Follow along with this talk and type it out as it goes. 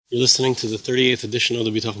You're listening to the 38th edition of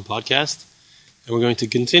the Bitachon podcast, and we're going to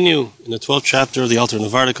continue in the 12th chapter of the Alter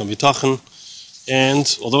Navardik on Bitachon.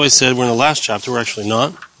 And although I said we're in the last chapter, we're actually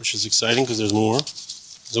not, which is exciting because there's more.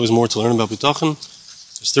 There's always more to learn about Bitachon.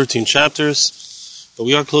 There's 13 chapters, but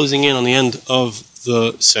we are closing in on the end of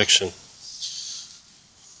the section.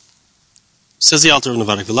 Says the Alter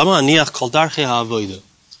Navardik,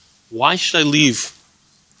 why should I leave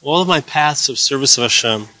all of my paths of service of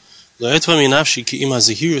Hashem? The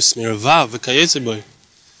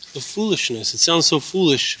foolishness, it sounds so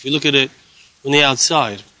foolish if you look at it from the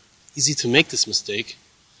outside. Easy to make this mistake,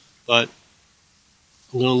 but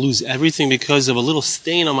I'm going to lose everything because of a little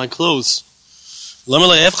stain on my clothes. Why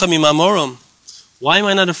am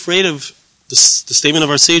I not afraid of the statement of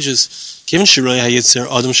our sages?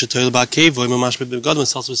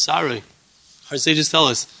 Our sages tell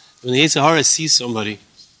us, when the Yetzer Hara sees somebody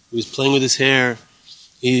who's playing with his hair,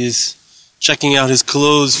 he's checking out his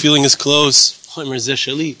clothes, feeling his clothes,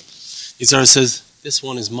 Yetzer Hara says, this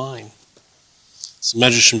one is mine. It's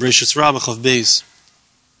Medrash and Bereshis Rabbah Chav Beis.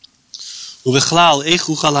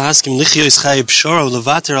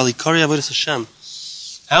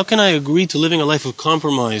 How can I agree to living a life of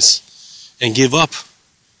compromise and give up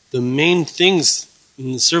the main things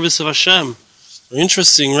in the service of Hashem? They're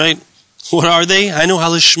interesting, right? What are they? Hainu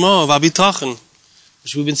halishma of Bitachon,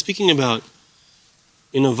 which we've been speaking about.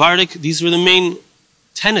 In Navardik, these were the main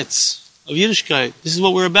tenets of Yiddishkeit. This is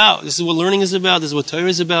what we're about. This is what learning is about. This is what Torah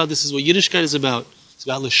is about. This is what Yiddishkeit is about. It's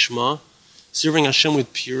about Lishma, serving Hashem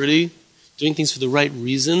with purity, doing things for the right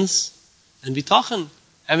reasons, and Bitachon,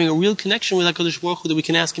 having a real connection with HaKadosh Baruch Hu that we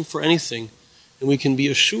can ask Him for anything, and we can be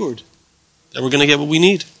assured that we're going to get what we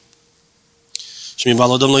need.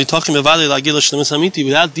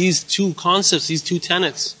 Without these two concepts, these two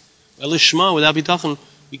tenets, Lishma, without Bitachon,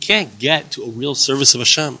 we can't get to a real service of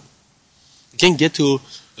Hashem. We can't get to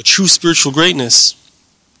a true spiritual greatness.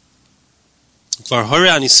 And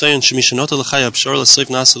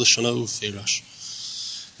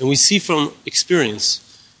we see from experience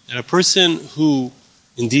that a person who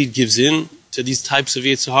indeed gives in to these types of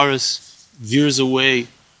Yetzer Haras veers away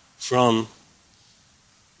from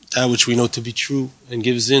that which we know to be true and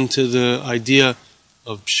gives in to the idea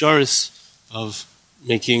of psharis, of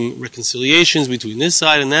making reconciliations between this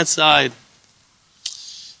side and that side.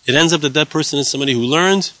 It ends up that person is somebody who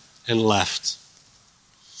learned and left.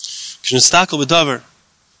 When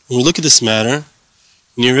we look at this matter,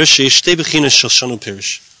 we'll see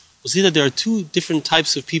that there are two different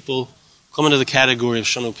types of people who come into the category of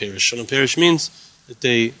Shanu Perish. Shanu Perish means that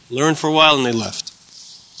they learned for a while and they left.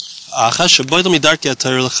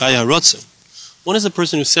 One is a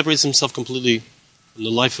person who separates himself completely from the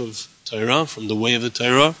life of Torah, from the way of the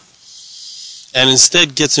Torah, and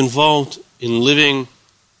instead gets involved in living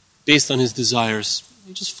based on his desires.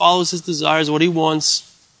 He just follows his desires, what he wants.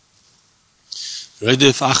 And he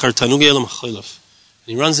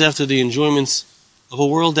runs after the enjoyments of a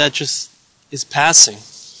world that just is passing.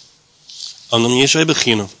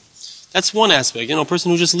 That's one aspect. A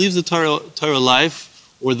person who just leaves the Torah life,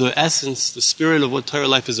 or the essence, the spirit of what Torah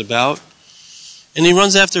life is about, and he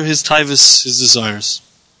runs after his taivas, his desires.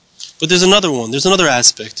 But there's another one. There's another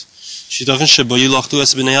aspect.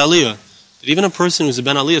 That even a person who's a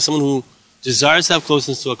ben aliyah, someone who desires to have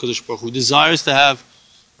closeness to HaKadosh Baruch Hu, who desires to have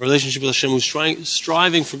a relationship with Hashem, who's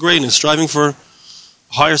striving for greatness, striving for a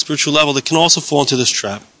higher spiritual level, that can also fall into this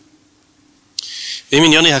trap.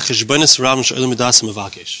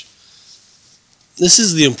 This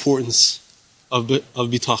is the importance of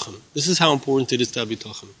Bitachon. This is how important it is to have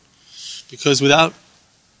Bitachon. Because without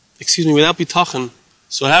Bitachon,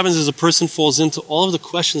 so what happens is a person falls into all of the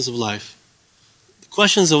questions of life. The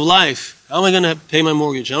questions of life. How am I going to pay my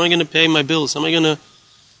mortgage? How am I going to pay my bills? How am I going to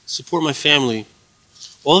support my family?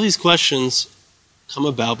 All of these questions come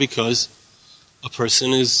about because a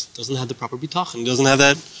person doesn't have the proper bitachon. Doesn't have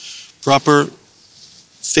that proper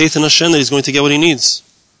faith in Hashem that he's going to get what he needs.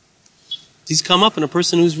 These come up in a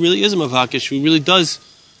person who really is a mavakish, who really does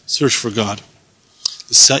search for God.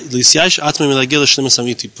 The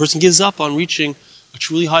person gives up on reaching a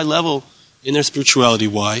truly high level in their spirituality.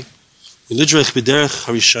 Why? To go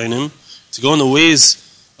in the ways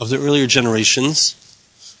of the earlier generations.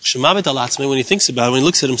 When he thinks about it, when he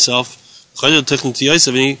looks at himself, and he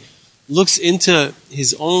looks into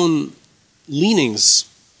his own leanings,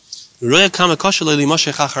 he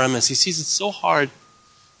sees it's so hard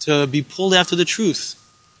to be pulled after the truth.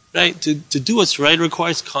 Right? To do what's right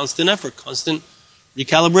requires constant effort, constant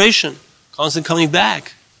recalibration, constant coming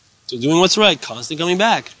back to doing what's right, constant coming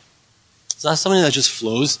back. It's not something that just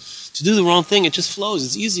flows. To do the wrong thing, it just flows.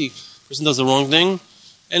 It's easy. The person does the wrong thing,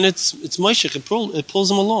 and it's moishik. It pulls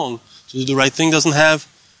him along. To do the right thing doesn't have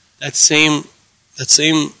that same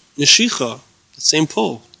neshicha, that same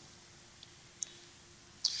pull.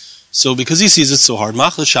 So because he sees it so hard,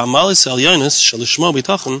 so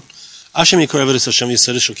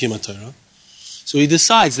he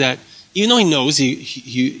decides that even though he knows,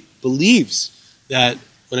 he believes that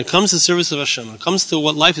when it comes to the service of Hashem, when it comes to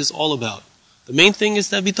what life is all about, the main thing is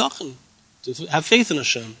that bitachon, to have faith in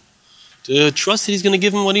Hashem, to trust that He's going to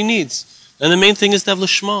give him what he needs. And the main thing is to have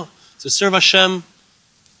lishma, to serve Hashem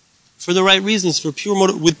for the right reasons, with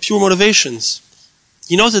pure motivations.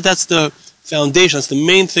 He knows that that's the foundation, that's the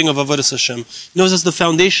main thing of Avodas Hashem. He knows that's the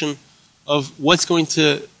foundation of what's going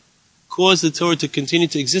to cause the Torah to continue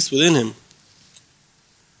to exist within him.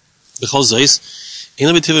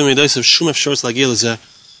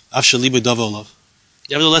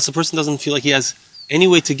 Nevertheless, the person doesn't feel like he has any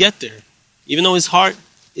way to get there, even though his heart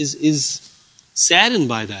is saddened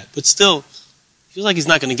by that. But still, he feels like he's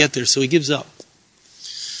not going to get there, so he gives up.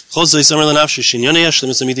 He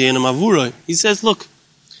says, look,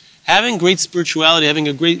 having great spirituality,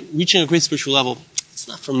 reaching a great spiritual level, it's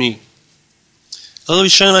not for me.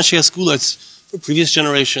 It's for previous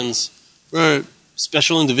generations, for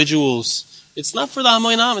special individuals. It's not for the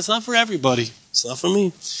Hamoinam, it's not for everybody. It's not for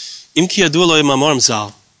me.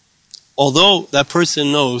 Although that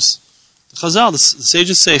person knows, the Chazal, the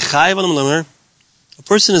sages say, a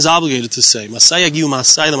person is obligated to say,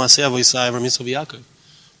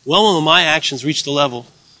 well, when my actions reach the level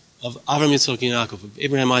of Avram, Yitzchak, and Yaakov, of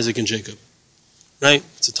Abraham, Isaac, and Jacob. Right?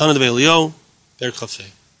 It's a Tana de Ve'elio, Per Chafei.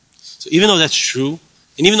 So even though that's true,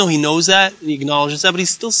 and even though he knows that, and he acknowledges that, but he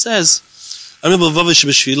still says, he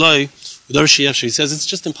says, it's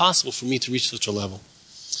just impossible for me to reach such a level.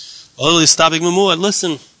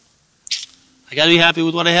 Listen, I got to be happy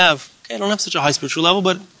with what I have. Okay, I don't have such a high spiritual level,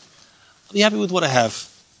 but I'll be happy with what I have.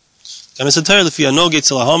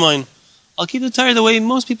 I'll keep the Torah the way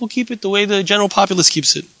most people keep it, the way the general populace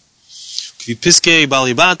keeps it. And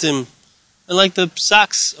like the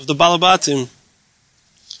psaks of the balabatim,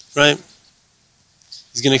 right?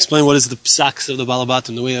 He's going to explain what is the psaks of the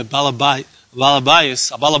balabatim, the way a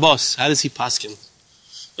balabos, how does he paskin?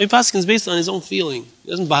 He paskins based on his own feeling. He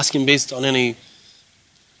doesn't paskin based on any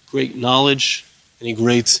great knowledge, any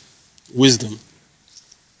great wisdom.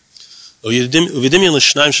 He gives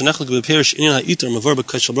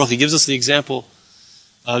us the example.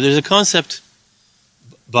 There's a concept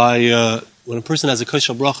by when a person has a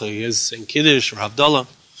kashal bracha, he is saying kiddush or havdalah.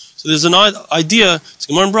 So there's an idea. It's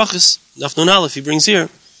Gemara in Brachos, Daf Nun Aleph, he brings here,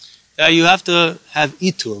 that you have to have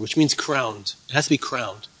itur, which means crowned. It has to be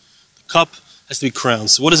crowned. The cup has to be crowned.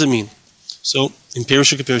 So what does it mean? So in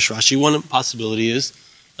Perush Rashi, one possibility is,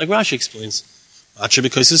 like Rashi explains,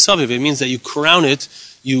 it means that you crown it.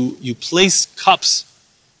 You place cups,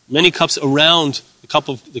 many cups around the cup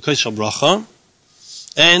of the Kashal Bracha,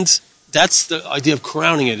 and that's the idea of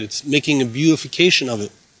crowning it. It's making a beautification of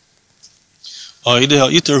it. The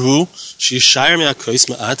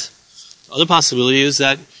other possibility is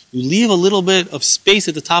that you leave a little bit of space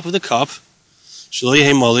at the top of the cup.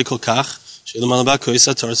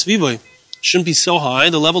 Shouldn't be so high.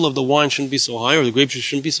 The level of the wine shouldn't be so high, or the grape juice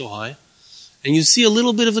shouldn't be so high. And you see a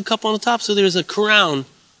little bit of the cup on the top, so there's a crown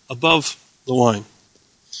above the wine.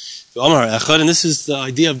 And this is the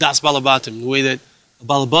idea of das balabatim, the way that a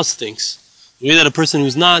balabas thinks, the way that a person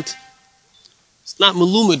who's not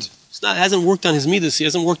malumid, hasn't worked on his midas,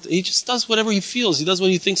 he just does whatever he feels, he does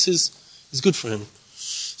what he thinks is good for him.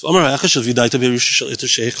 So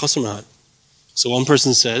one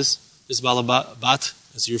person says, this balabat,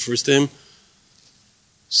 as he refers to him,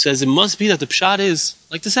 says it must be that the pshat is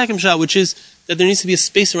like the second pshat, which is that there needs to be a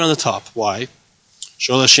space around the top. Why?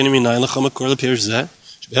 So the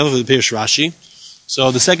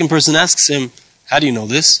second person asks him, how do you know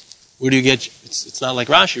this? Where do you get it's not like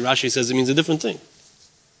Rashi. Rashi says it means a different thing.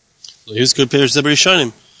 The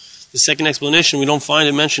second explanation, we don't find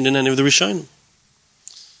it mentioned in any of the Rishonim.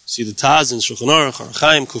 See the Taz in Shulchan Aruch,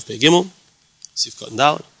 Arachaim, Kuf Pei Gimel, Sifkat and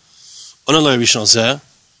Dalet.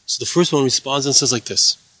 So the first one responds and says like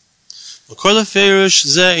this. I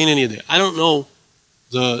don't know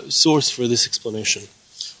the source for this explanation.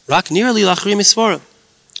 I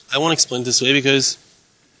want to explain it this way because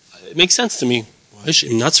it makes sense to me.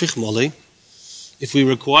 If we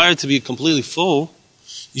require it to be completely full,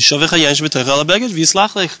 so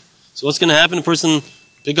what's going to happen? A person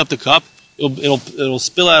pick up the cup, it'll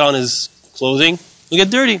spill out on his clothing, it'll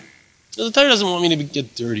get dirty. The Torah doesn't want me to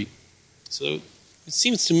get dirty. So it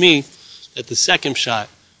seems to me that the second shot,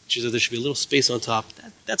 which is that there should be a little space on top,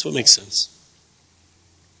 that's what makes sense.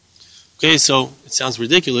 Okay, so it sounds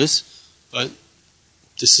ridiculous, but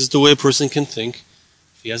this is the way a person can think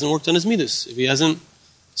if he hasn't worked on his midas, if he hasn't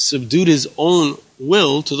subdued his own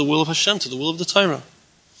will to the will of Hashem, to the will of the Torah.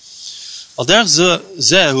 A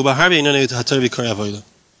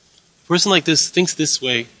person like this thinks this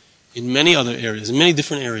way in many other areas, in many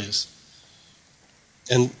different areas.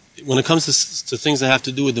 And when it comes to things that have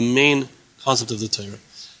to do with the main concept of the Torah.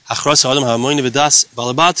 It's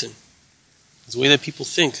the way that people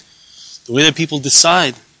think, the way that people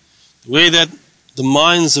decide, the way that the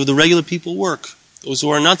minds of the regular people work, those who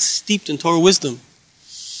are not steeped in Torah wisdom.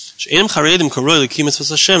 They're not charedim,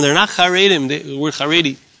 the word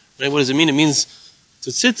charedi. Right? What does it mean? It means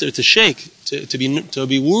to sit there, to shake, to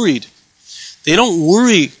be worried. They don't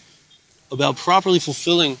worry about properly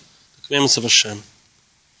fulfilling the commandments of Hashem.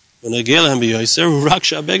 The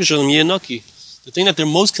thing that they're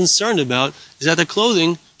most concerned about is that their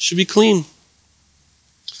clothing should be clean.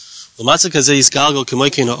 A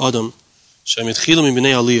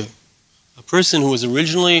person who was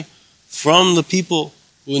originally from the people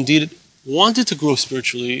who indeed wanted to grow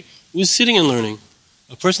spiritually, who was sitting and learning,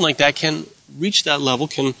 a person like that can reach that level,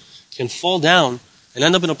 can fall down and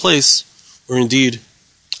end up in a place where indeed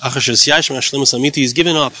he's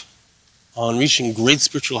given up on reaching great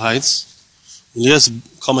spiritual heights. He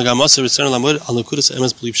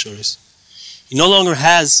no longer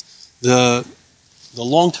has the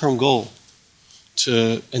long-term goal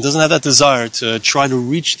and doesn't have that desire to try to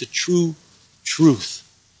reach the true truth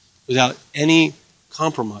without any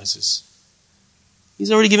compromises.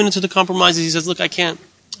 He's already given into the compromises. He says, look, I can't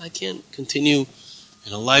continue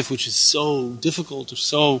in a life which is so difficult or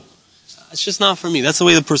it's just not for me. That's the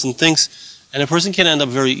way the person thinks. And a person can end up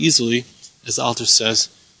very easily, as the Alter says,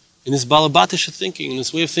 in this balabatish thinking, in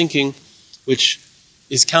this way of thinking, which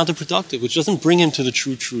is counterproductive, which doesn't bring him to the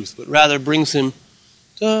true truth, but rather brings him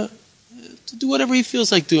to do whatever he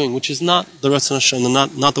feels like doing, which is not the Ratzon Hashem,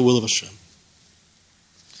 not the will of Hashem.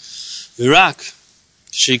 Virak,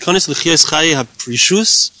 sheikonis l'chiyas chayi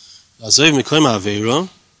ha-prishus, azoiv mikoim ha-aveiro,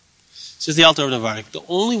 says the Alter of Nevarik, the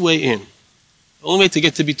only way to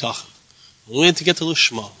get to bitachon, the only way to get to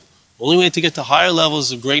lishma, the only way to get to higher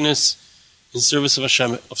levels of greatness in service of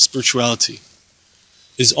Hashem, of spirituality,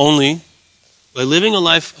 is only by living a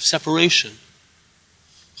life of separation,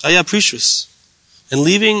 chaya prishus, and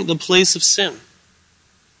leaving the place of sin.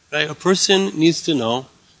 Right? A person needs to know,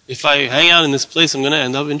 if I hang out in this place, I'm going to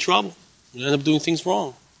end up in trouble. I'm going to end up doing things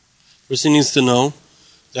wrong. A person needs to know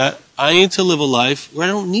that I need to live a life where I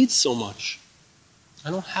don't need so much.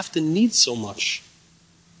 I don't have to need so much.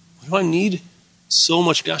 Why do I need so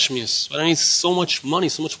much gashmias? Why do I need so much money,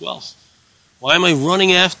 so much wealth? Why am I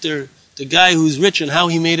running after the guy who's rich and how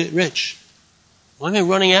he made it rich? Why am I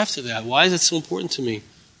running after that? Why is it so important to me?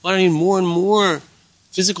 Why do I need more and more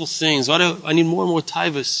physical things? Why do I need more and more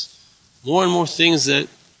taivas? More and more things that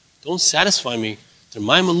don't satisfy me. They're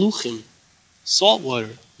my maluchim. Salt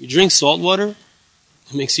water. You drink salt water,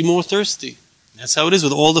 it makes you more thirsty. That's how it is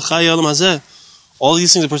with all the Chayei Olam Hazeh. All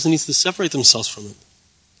these things, a person needs to separate themselves from it.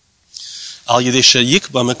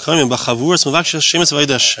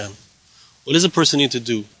 What does a person need to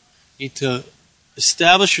do? You need to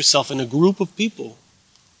establish yourself in a group of people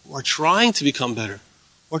who are trying to become better,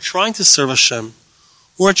 who are trying to serve Hashem,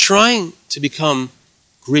 who are trying to become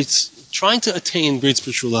great, trying to attain great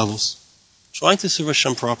spiritual levels, trying to serve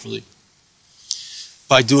Hashem properly.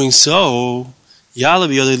 By doing so, so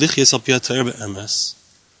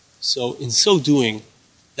in so doing,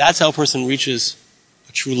 that's how a person reaches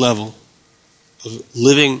a true level of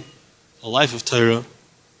living a life of Torah.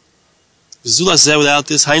 Without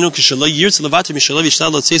this, when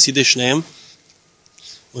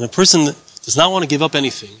a person does not want to give up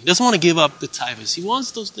anything, he doesn't want to give up the taivas, he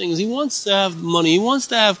wants those things, he wants to have money, he wants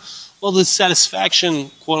to have all the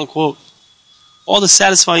satisfaction, quote unquote, all the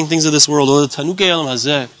satisfying things of this world, all the tanugei olam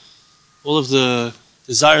hazeh, all of the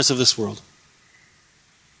desires of this world.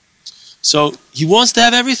 So he wants to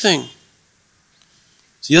have everything.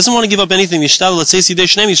 So he doesn't want to give up anything. He's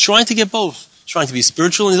trying to get both. He's trying to be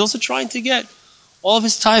spiritual, and he's also trying to get all of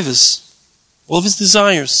his taivas, all of his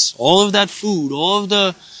desires, all of that food, all of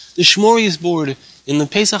the shmorius board in the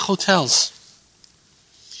Pesach hotels.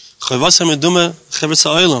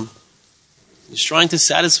 He's trying to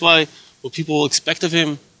satisfy what people will expect of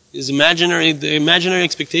him, the imaginary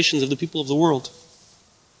expectations of the people of the world.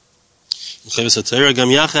 And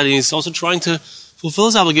he's also trying to fulfill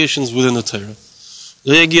his obligations within the Torah.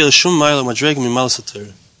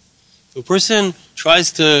 If a person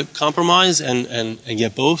tries to compromise and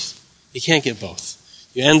get both, he can't get both.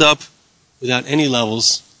 You end up without any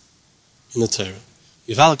levels in the Torah.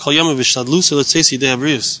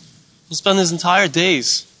 He'll spend his entire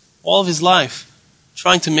days, all of his life,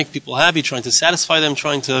 trying to make people happy, trying to satisfy them,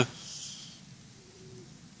 trying to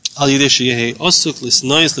he's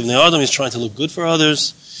trying to look good for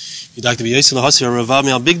others. He's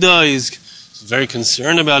very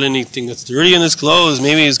concerned about anything that's dirty in his clothes.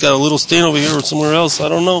 Maybe he's got a little stain over here or somewhere else. I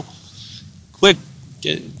don't know. Quick,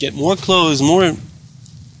 get more clothes, more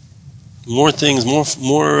things, more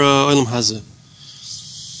olam hazeh.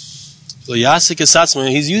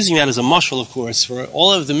 He's using that as a mashal, of course, for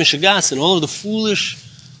all of the mishagas and all of the foolish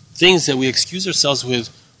things that we excuse ourselves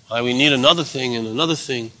with, why we need another thing and another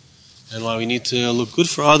thing, and why we need to look good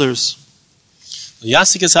for others. He's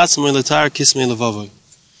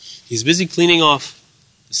busy cleaning off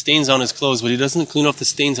the stains on his clothes, but he doesn't clean off the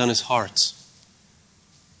stains on his heart.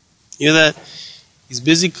 You hear that? He's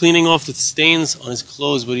busy cleaning off the stains on his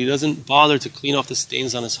clothes, but he doesn't bother to clean off the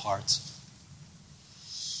stains on his heart.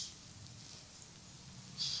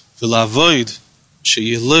 And he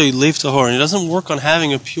doesn't work on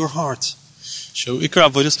having a pure heart. What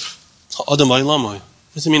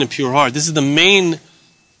does it mean a pure heart? This is the main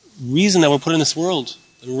reason that we're put in this world.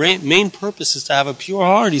 The main purpose is to have a pure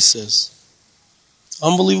heart, he says.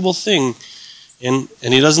 Unbelievable thing. And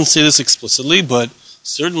he doesn't say this explicitly, but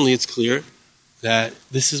certainly it's clear that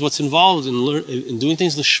this is what's involved in doing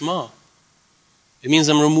things l'shma. It means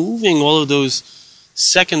I'm removing all of those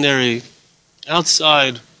secondary,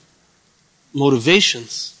 outside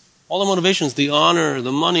motivations. All the motivations, the honor,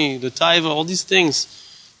 the money, the taiva, all these things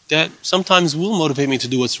that sometimes will motivate me to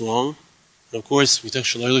do what's wrong. And of course,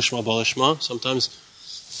 sometimes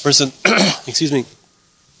a person,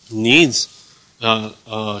 needs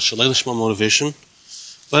shalei lishma motivation.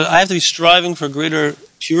 But I have to be striving for greater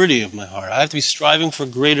purity of my heart. I have to be striving for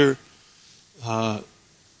greater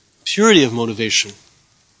purity of motivation.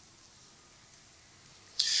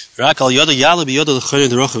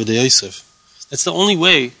 That's the only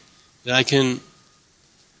way that I can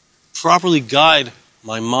properly guide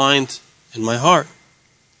my mind and my heart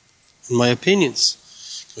and my opinions.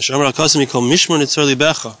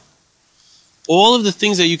 All of the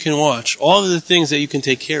things that you can watch, all of the things that you can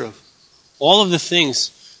take care of, all of the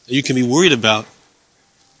things that you can be worried about,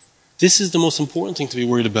 this is the most important thing to be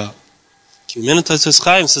worried about. Says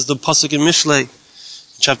the pasuk in Mishlei,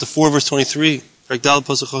 chapter 4, verse 23.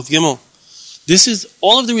 This is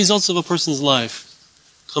all of the results of a person's life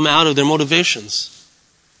come out of their motivations.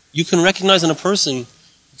 You can recognize in a person, you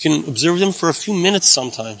can observe them for a few minutes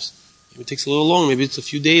sometimes. Maybe it takes a little long, maybe it's a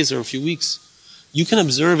few days or a few weeks. You can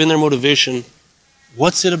observe in their motivation,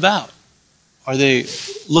 what's it about? Are they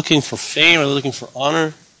looking for fame? Are they looking for honor?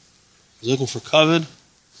 Are they looking for kavod?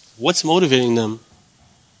 What's motivating them?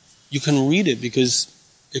 You can read it because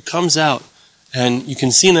it comes out. And you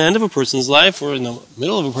can see in the end of a person's life or in the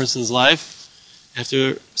middle of a person's life,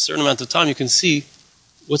 after a certain amount of time, you can see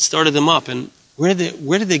what started them up and where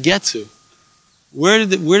did they get to? Where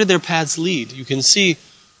did their paths lead? You can see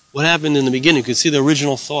what happened in the beginning. You can see the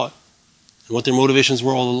original thought and what their motivations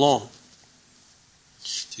were all along.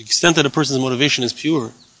 To the extent that a person's motivation is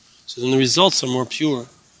pure, so then the results are more pure.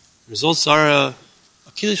 The results are a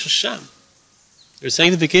kiddush Hashem. They're a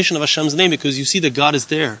sanctification of Hashem's name because you see that God is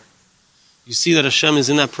there. You see that Hashem is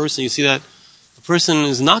in that person. You see that the person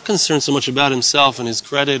is not concerned so much about himself and his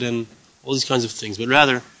credit and all these kinds of things, but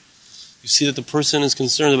rather you see that the person is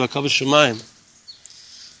concerned about kavod shamayim,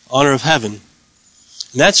 honor of heaven.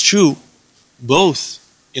 And that's true both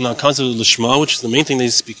in our concept of lishma, which is the main thing that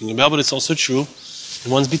he's speaking about, but it's also true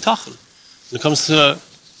in one's bitachon. When it comes to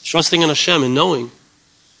trusting in Hashem and knowing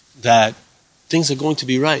that things are going to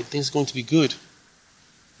be right, things are going to be good.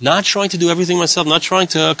 Not trying to do everything myself, not trying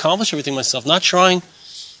to accomplish everything myself, not trying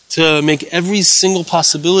to make every single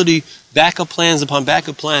possibility backup plans upon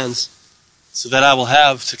backup plans so that I will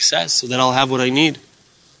have success, so that I'll have what I need.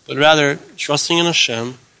 But rather, trusting in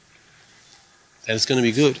Hashem that it's going to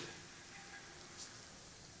be good.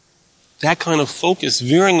 That kind of focus,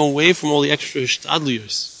 veering away from all the extra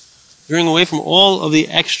hishtadliyos, veering away from all of the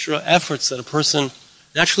extra efforts that a person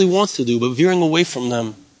naturally wants to do, but veering away from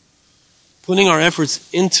them. Putting our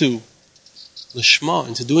efforts into lishma,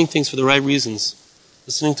 into doing things for the right reasons.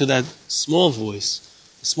 Listening to that small voice,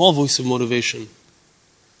 the small voice of motivation.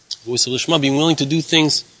 Voice of lishma, being willing to do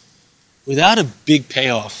things without a big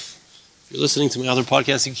payoff. If you're listening to my other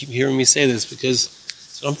podcasts, you keep hearing me say this because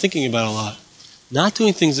it's what I'm thinking about a lot. Not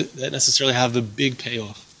doing things that necessarily have the big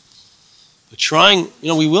payoff. But trying,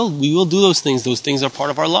 we will do those things. Those things are part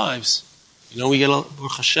of our lives. We get,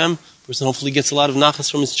 Baruch Hashem, person hopefully gets a lot of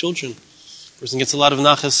nachas from his children. Person gets a lot of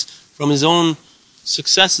nachas from his own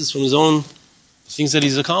successes, from his own things that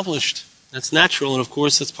he's accomplished. That's natural, and of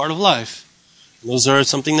course, that's part of life. And those are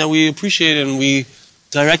something that we appreciate and we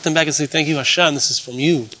direct them back and say, thank you, Hashem, this is from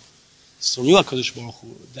you. This is from you, HaKadosh Baruch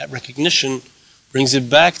Hu. That recognition brings it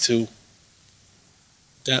back to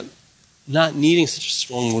that not needing such a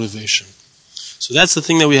strong motivation. So that's the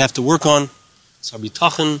thing that we have to work on. It's our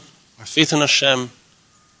bitachon, our faith in Hashem,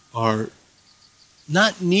 our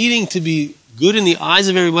not needing to be good in the eyes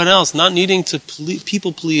of everyone else, not needing to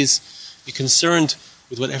people please, be concerned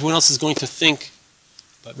with what everyone else is going to think,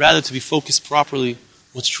 but rather to be focused properly,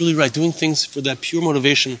 what's truly right, doing things for that pure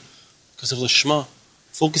motivation because of Lishma.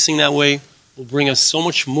 Focusing that way will bring us so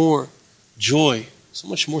much more joy, so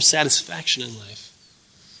much more satisfaction in life,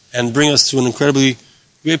 and bring us to an incredibly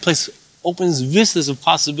great place. Opens vistas of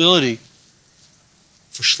possibility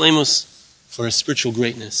for shleimus, for a spiritual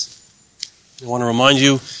greatness. I want to remind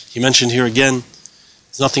you, he mentioned here again,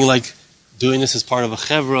 it's nothing like doing this as part of a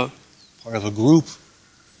chevra, part of a group.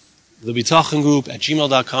 The bitachon group at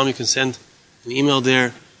gmail.com, you can send an email there,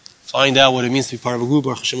 find out what it means to be part of a group.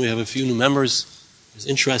 Baruch Hashem, we have a few new members. There's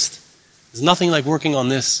interest. There's nothing like working on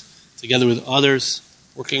this together with others,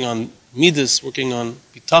 working on midas, working on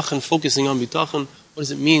bitachon, focusing on bitachon. What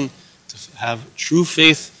does it mean to have true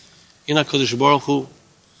faith in HaKadosh Baruch Hu?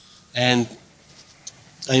 And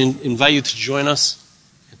I invite you to join us.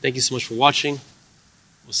 And thank you so much for watching.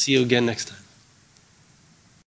 We'll see you again next time.